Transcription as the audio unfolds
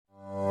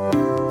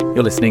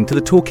You're listening to the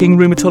Talking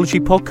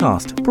Rheumatology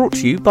podcast, brought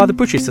to you by the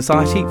British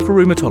Society for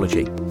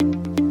Rheumatology.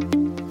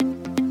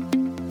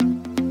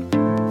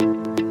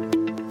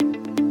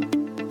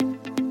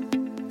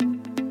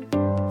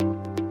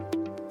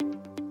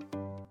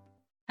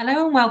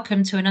 Hello and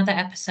welcome to another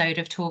episode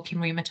of Talking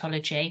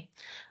Rheumatology.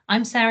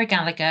 I'm Sarah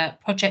Gallagher,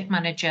 Project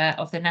Manager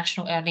of the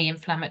National Early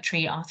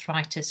Inflammatory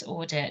Arthritis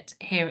Audit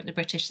here at the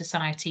British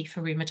Society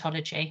for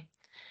Rheumatology.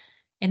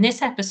 In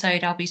this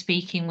episode, I'll be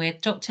speaking with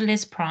Dr.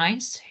 Liz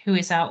Price, who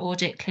is our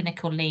Audit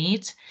Clinical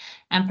Lead,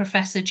 and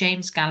Professor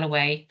James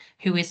Galloway,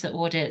 who is the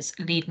Audit's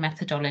Lead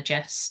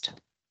Methodologist.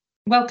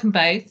 Welcome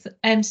both.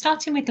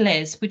 Starting with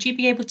Liz, would you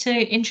be able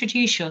to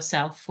introduce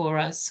yourself for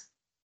us?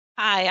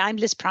 Hi, I'm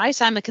Liz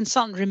Price. I'm a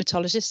consultant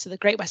rheumatologist at the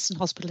Great Western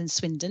Hospital in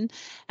Swindon.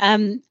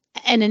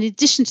 And in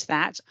addition to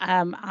that,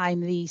 I'm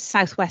the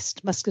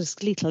Southwest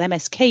Musculoskeletal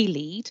MSK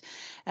lead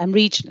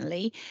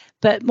regionally.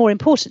 But more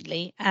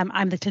importantly,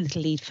 I'm the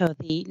clinical lead for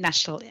the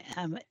National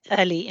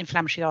Early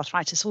Inflammatory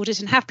Arthritis Audit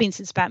and have been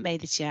since about May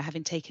this year,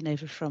 having taken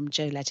over from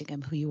Joe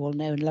Ledingham, who you all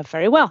know and love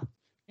very well.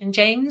 And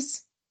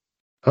James?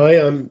 Hi,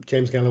 I'm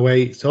James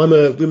Galloway. So I'm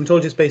a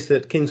rheumatologist based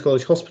at King's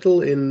College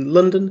Hospital in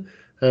London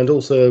and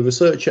also a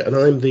researcher, and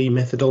I'm the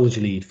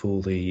methodology lead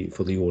for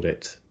the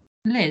audit.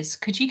 Liz,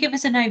 could you give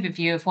us an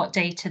overview of what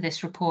data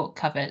this report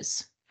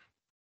covers?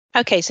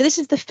 Okay, so this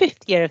is the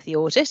 5th year of the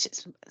audit.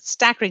 It's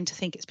staggering to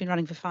think it's been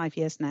running for 5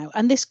 years now.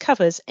 And this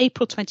covers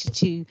April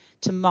 22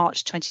 to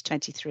March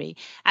 2023.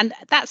 And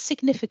that's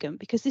significant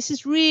because this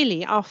is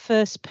really our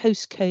first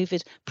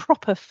post-COVID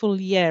proper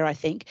full year, I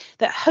think,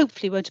 that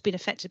hopefully won't have been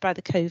affected by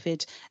the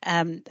COVID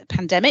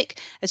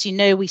pandemic. As you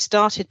know, we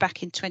started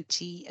back in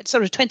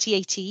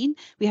 2018.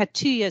 We had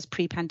 2 years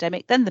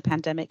pre-pandemic, then the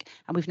pandemic,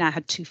 and we've now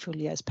had 2 full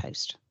years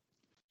post.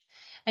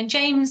 And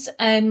James,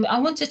 I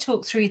want to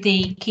talk through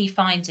the key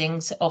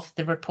findings of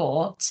the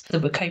report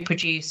that were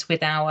co-produced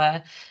with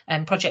our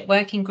project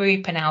working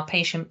group and our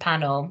patient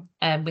panel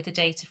with the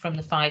data from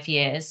the 5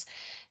 years.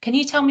 Can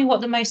you tell me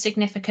what the most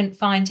significant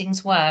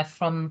findings were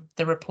from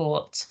the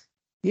report?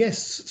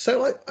 Yes.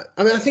 So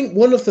I think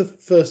one of the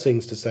first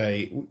things to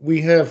say,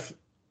 we have,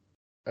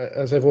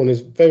 as everyone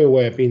is very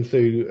aware, been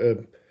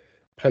through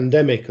a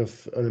pandemic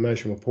of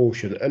unimaginable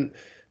proportion. And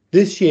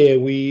this year,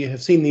 we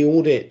have seen the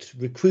audit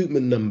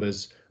recruitment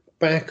numbers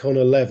back on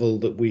a level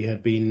that we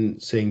had been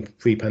seeing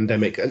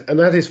pre-pandemic. And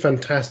that is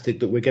fantastic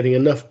that we're getting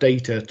enough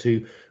data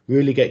to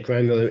really get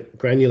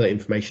granular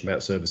information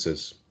about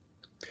services.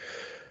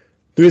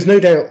 There is no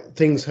doubt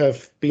things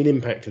have been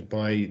impacted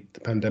by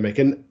the pandemic.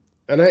 And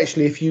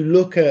actually, if you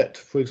look at,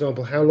 for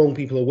example, how long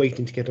people are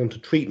waiting to get onto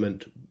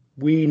treatment,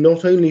 we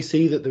not only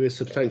see that there is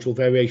substantial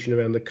variation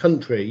around the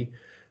country,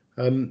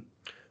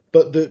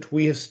 but that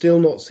we have still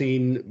not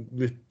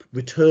seen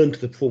return to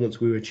the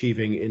performance we were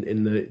achieving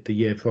in the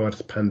year prior to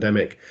the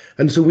pandemic.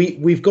 And so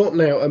we've got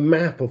now a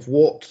map of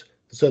what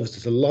the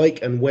services are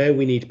like and where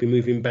we need to be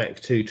moving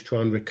back to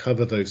try and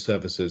recover those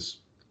services.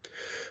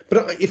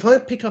 But if I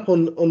pick up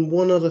on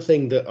one other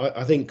thing that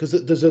I think, because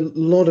there's a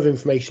lot of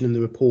information in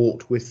the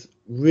report with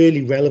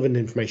really relevant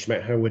information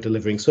about how we're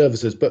delivering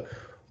services, but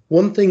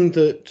one thing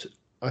that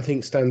I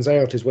think stands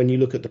out is when you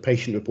look at the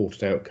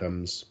patient-reported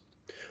outcomes.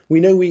 We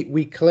know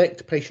we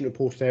collect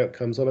patient-reported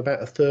outcomes on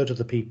about a third of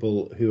the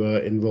people who are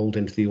enrolled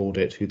into the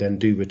audit who then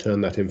do return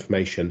that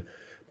information.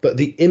 But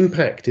the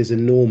impact is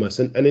enormous.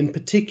 And in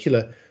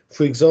particular,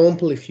 for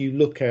example, if you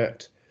look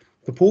at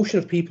the proportion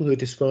of people who are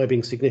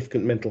describing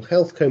significant mental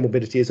health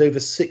comorbidity is over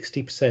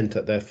 60%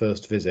 at their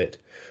first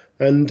visit.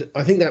 And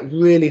I think that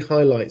really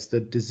highlights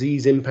the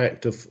disease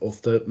impact of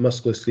the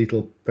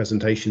musculoskeletal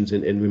presentations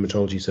in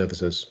rheumatology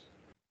services.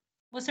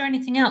 Was there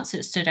anything else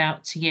that stood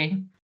out to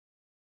you?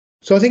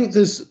 So I think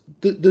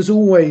there's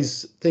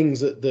always things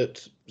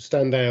that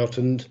stand out,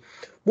 and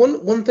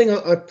one thing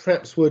I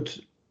perhaps would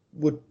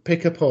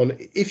pick up on,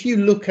 if you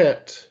look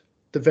at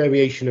the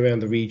variation around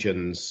the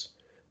regions,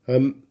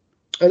 and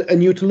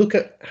you were to look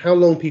at how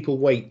long people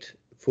wait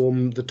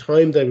from the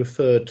time they're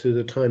referred to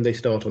the time they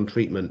start on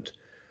treatment,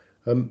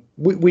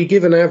 we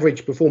give an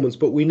average performance,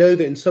 but we know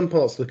that in some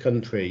parts of the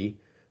country,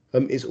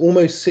 it's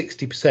almost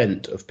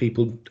 60% of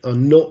people are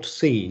not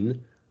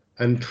seen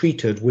and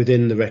treated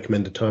within the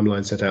recommended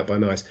timeline set out by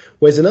NICE.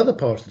 Whereas in other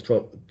parts of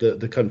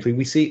the country,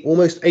 we see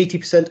almost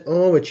 80%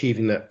 are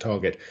achieving that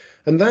target.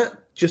 And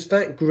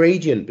that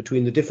gradient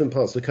between the different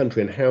parts of the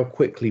country and how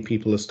quickly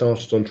people are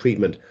started on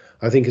treatment,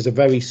 I think is a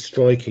very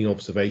striking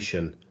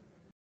observation.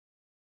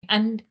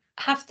 And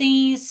have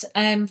these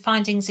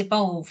findings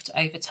evolved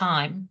over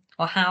time,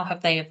 or how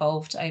have they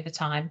evolved over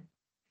time?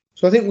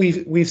 So I think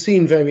we've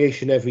seen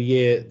variation every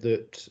year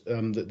that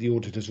the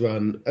audit has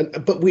run,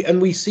 but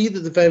we see that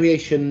the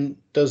variation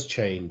does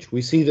change.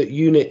 We see that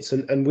units,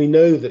 and we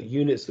know that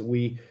units that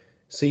we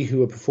see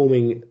who are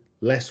performing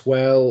less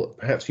well,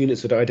 perhaps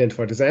units that are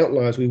identified as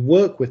outliers, we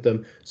work with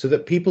them so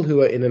that people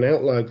who are in an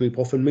outlier group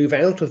often move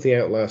out of the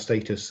outlier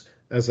status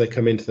as they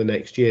come into the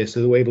next year,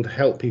 so that we're able to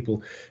help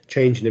people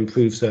change and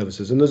improve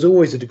services. And there's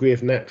always a degree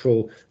of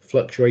natural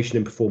fluctuation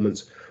in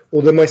performance.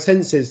 Although my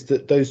sense is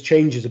that those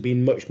changes have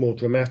been much more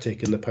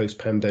dramatic in the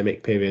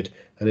post-pandemic period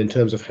and in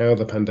terms of how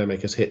the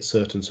pandemic has hit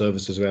certain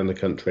services around the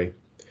country.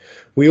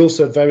 We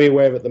also are very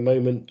aware at the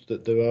moment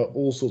that there are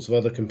all sorts of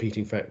other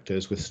competing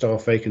factors with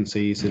staff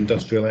vacancies,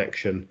 industrial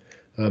action,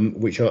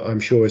 which I'm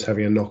sure is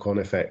having a knock-on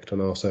effect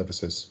on our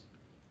services.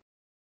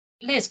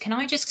 Liz, can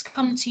I just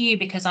come to you,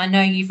 because I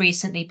know you've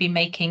recently been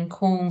making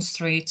calls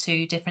through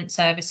to different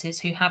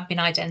services who have been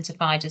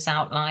identified as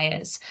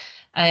outliers.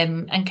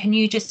 And can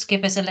you just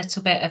give us a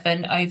little bit of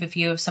an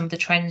overview of some of the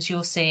trends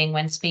you're seeing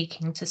when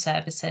speaking to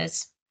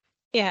services?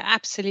 Yeah,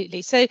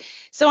 absolutely. So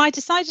I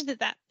decided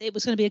that it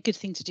was going to be a good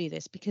thing to do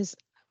this because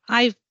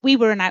we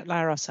were an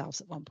outlier ourselves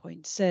at one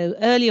point. So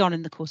early on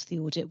in the course of the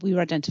audit, we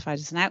were identified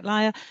as an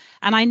outlier,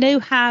 and I know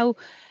how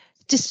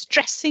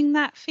distressing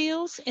that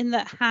feels, in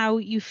that how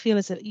you feel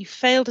you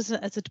failed as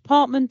a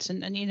department,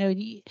 and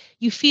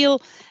you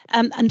feel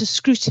under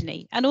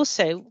scrutiny. And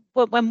also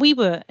when we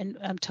were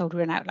told we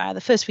were an outlier, the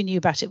first we knew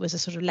about it was a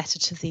sort of letter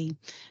to the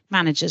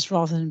managers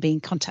rather than being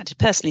contacted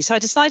personally. So I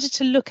decided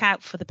to look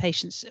out for the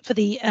patients, for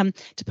the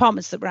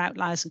departments that were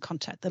outliers, and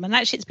contact them. And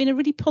actually it's been a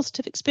really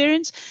positive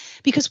experience,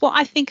 because what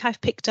I think I've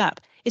picked up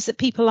is that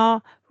people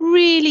are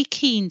really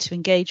keen to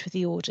engage with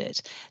the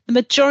audit. The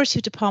majority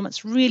of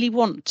departments really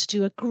want to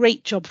do a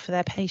great job for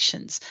their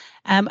patients.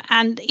 And,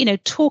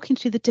 talking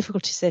through the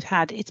difficulties they've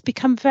had, it's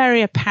become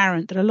very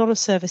apparent that a lot of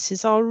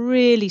services are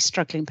really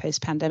struggling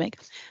post-pandemic.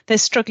 They're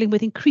struggling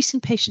with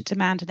increasing patient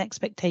demand and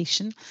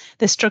expectation.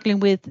 They're struggling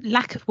with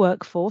lack of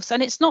workforce.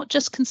 And it's not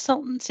just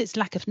consultants, it's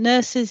lack of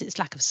nurses, it's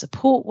lack of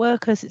support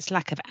workers, it's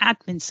lack of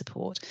admin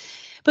support.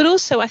 But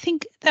also, I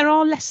think there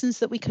are lessons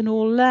that we can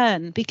all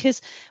learn,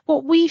 because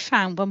what we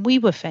found when we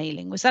were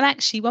failing was that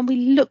actually when we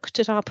looked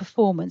at our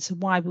performance and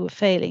why we were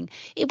failing,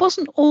 it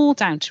wasn't all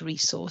down to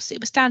resource. It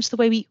was down to the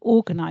way we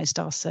organised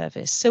our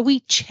service. So we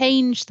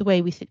changed the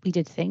way we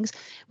did things.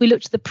 We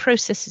looked at the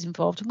processes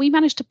involved, and we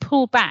managed to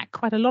pull back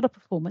quite a lot of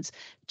performance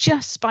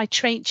just by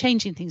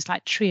changing things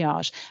like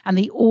triage and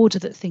the order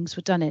that things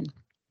were done in.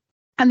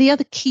 And the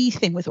other key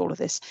thing with all of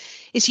this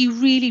is you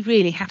really,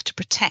 really have to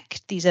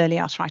protect these early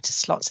arthritis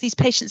slots. These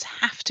patients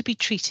have to be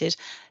treated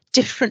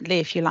differently,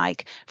 if you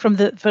like, from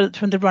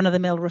the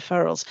run-of-the-mill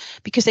referrals,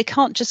 because they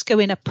can't just go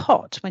in a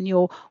pot when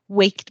your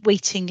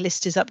waiting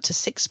list is up to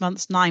 6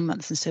 months, 9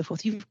 months, and so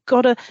forth. You've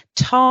got to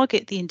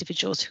target the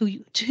individuals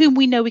to whom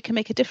we know we can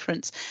make a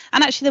difference.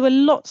 And actually, there were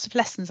lots of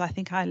lessons I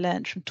think I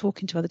learned from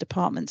talking to other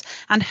departments,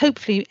 and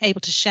hopefully able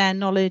to share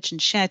knowledge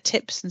and share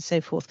tips and so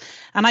forth.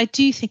 And I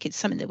do think it's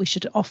something that we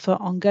should offer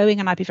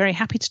ongoing, and I'd be very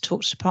happy to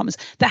talk to departments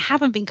that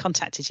haven't been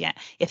contacted yet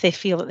if they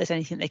feel that there's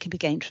anything that can be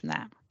gained from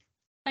that.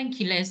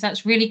 Thank you, Liz.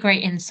 That's really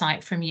great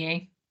insight from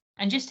you.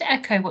 And just to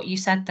echo what you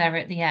said there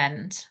at the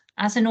end,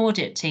 as an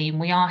audit team,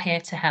 we are here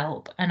to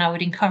help, and I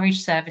would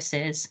encourage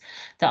services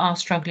that are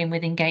struggling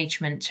with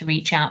engagement to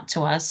reach out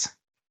to us.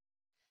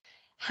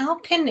 How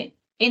can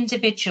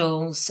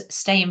individuals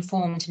stay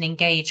informed and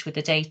engage with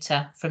the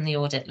data from the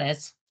audit,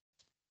 Liz?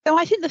 So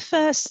I think the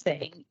first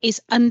thing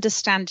is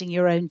understanding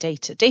your own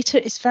data.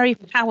 Data is very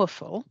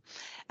powerful.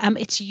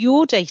 It's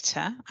your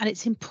data, and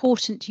it's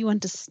important you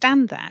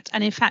understand that,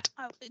 and in fact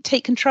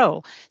take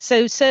control.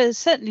 So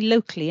certainly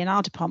locally in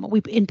our department, we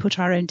input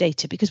our own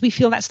data because we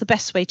feel that's the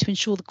best way to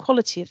ensure the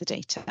quality of the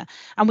data,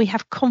 and we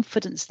have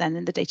confidence then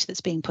in the data that's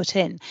being put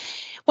in.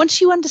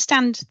 Once you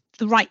understand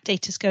the right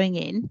data is going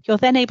in, you're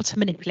then able to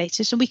manipulate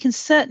it, and we can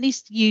certainly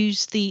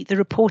use the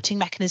reporting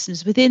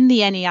mechanisms within the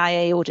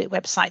NEIAA audit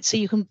website. So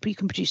you can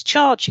produce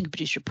charts, you can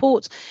produce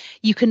reports,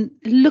 you can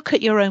look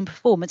at your own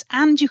performance,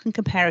 and you can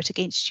compare it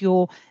against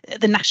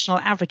the national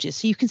averages,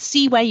 so you can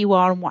see where you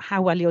are and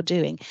how well you're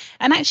doing.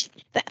 And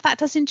actually that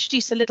does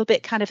introduce a little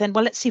bit kind of then,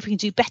 well, let's see if we can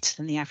do better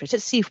than the average.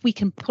 Let's see if we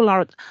can pull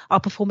our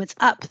performance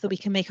up, that we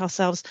can make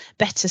ourselves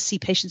better, see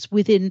patients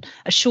within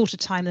a shorter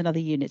time than other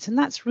units, and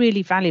that's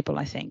really valuable,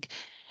 I think.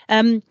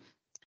 And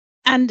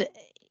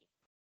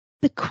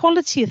the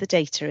quality of the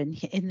data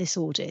in this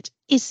audit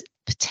is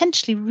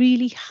potentially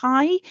really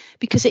high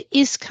because it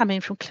is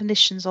coming from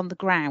clinicians on the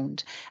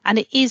ground, and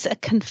it is a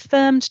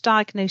confirmed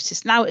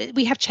diagnosis. Now,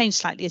 we have changed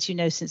slightly, as you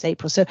know, since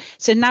April. So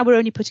now we're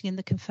only putting in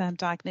the confirmed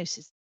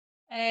diagnosis.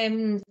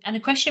 And a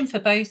question for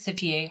both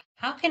of you.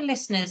 How can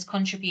listeners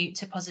contribute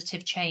to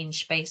positive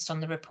change based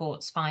on the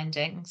report's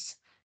findings?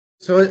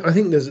 So I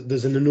think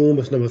there's an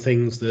enormous number of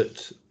things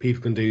that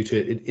people can do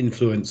to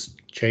influence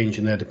change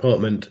in their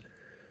department.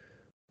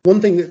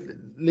 One thing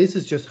that Liz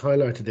has just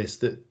highlighted this,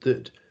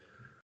 that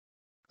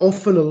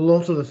often a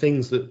lot of the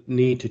things that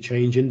need to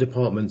change in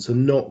departments are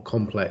not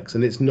complex,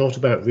 and it's not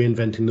about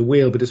reinventing the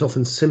wheel, but it's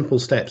often simple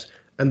steps.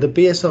 And the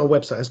BSR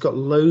website has got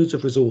loads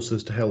of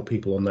resources to help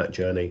people on that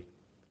journey.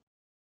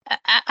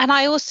 And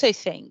I also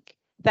think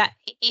that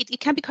it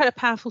can be quite a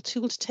powerful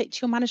tool to take to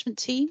your management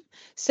team.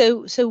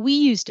 So we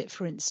used it,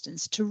 for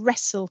instance, to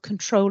wrestle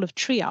control of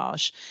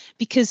triage,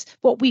 because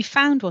what we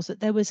found was that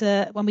there was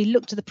when we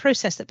looked at the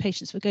process that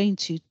patients were going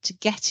to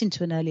get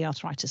into an early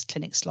arthritis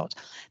clinic slot,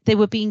 they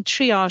were being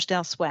triaged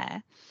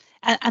elsewhere,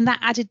 and that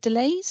added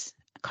delays.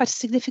 quite a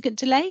significant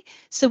delay.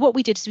 So what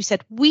we did is we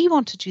said, we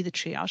want to do the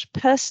triage,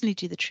 personally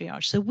do the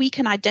triage, so we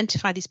can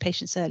identify these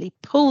patients early,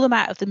 pull them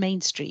out of the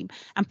mainstream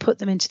and put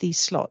them into these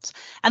slots.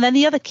 And then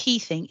the other key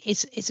thing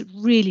is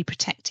really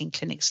protecting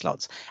clinic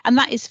slots. And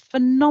that is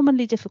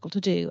phenomenally difficult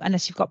to do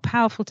unless you've got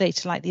powerful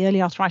data like the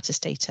early arthritis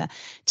data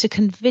to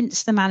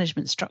convince the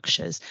management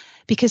structures,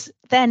 because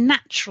their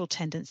natural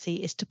tendency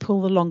is to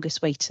pull the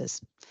longest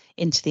waiters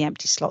into the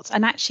empty slots.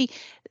 And actually,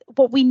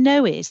 what we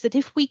know is that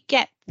if we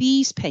get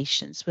these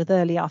patients with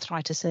early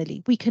arthritis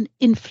early, we can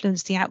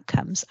influence the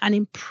outcomes and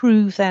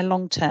improve their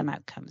long-term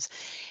outcomes.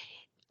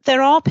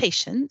 There are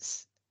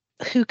patients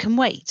who can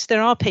wait.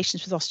 There are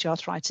patients with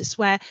osteoarthritis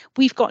where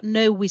we've got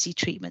no whizzy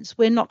treatments.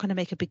 We're not going to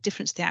make a big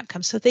difference to the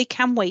outcome. So they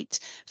can wait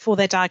for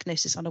their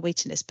diagnosis on a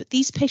waiting list. But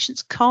these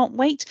patients can't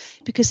wait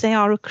because they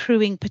are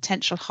accruing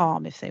potential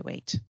harm if they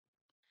wait.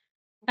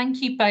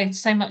 Thank you both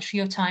so much for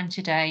your time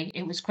today.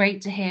 It was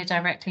great to hear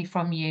directly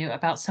from you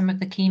about some of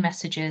the key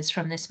messages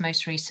from this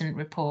most recent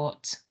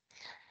report.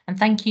 And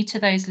thank you to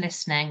those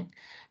listening.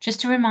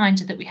 Just a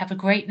reminder that we have a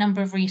great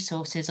number of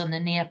resources on the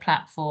NEIAA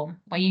platform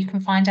where you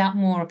can find out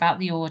more about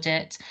the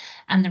audit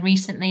and the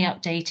recently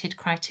updated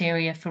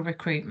criteria for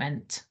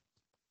recruitment.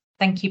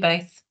 Thank you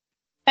both.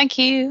 Thank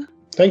you.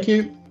 Thank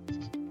you.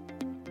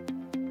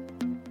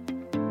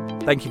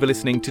 Thank you for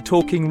listening to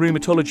Talking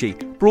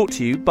Rheumatology, brought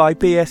to you by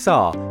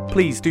BSR.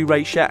 Please do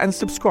rate, share and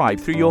subscribe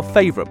through your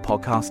favourite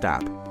podcast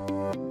app.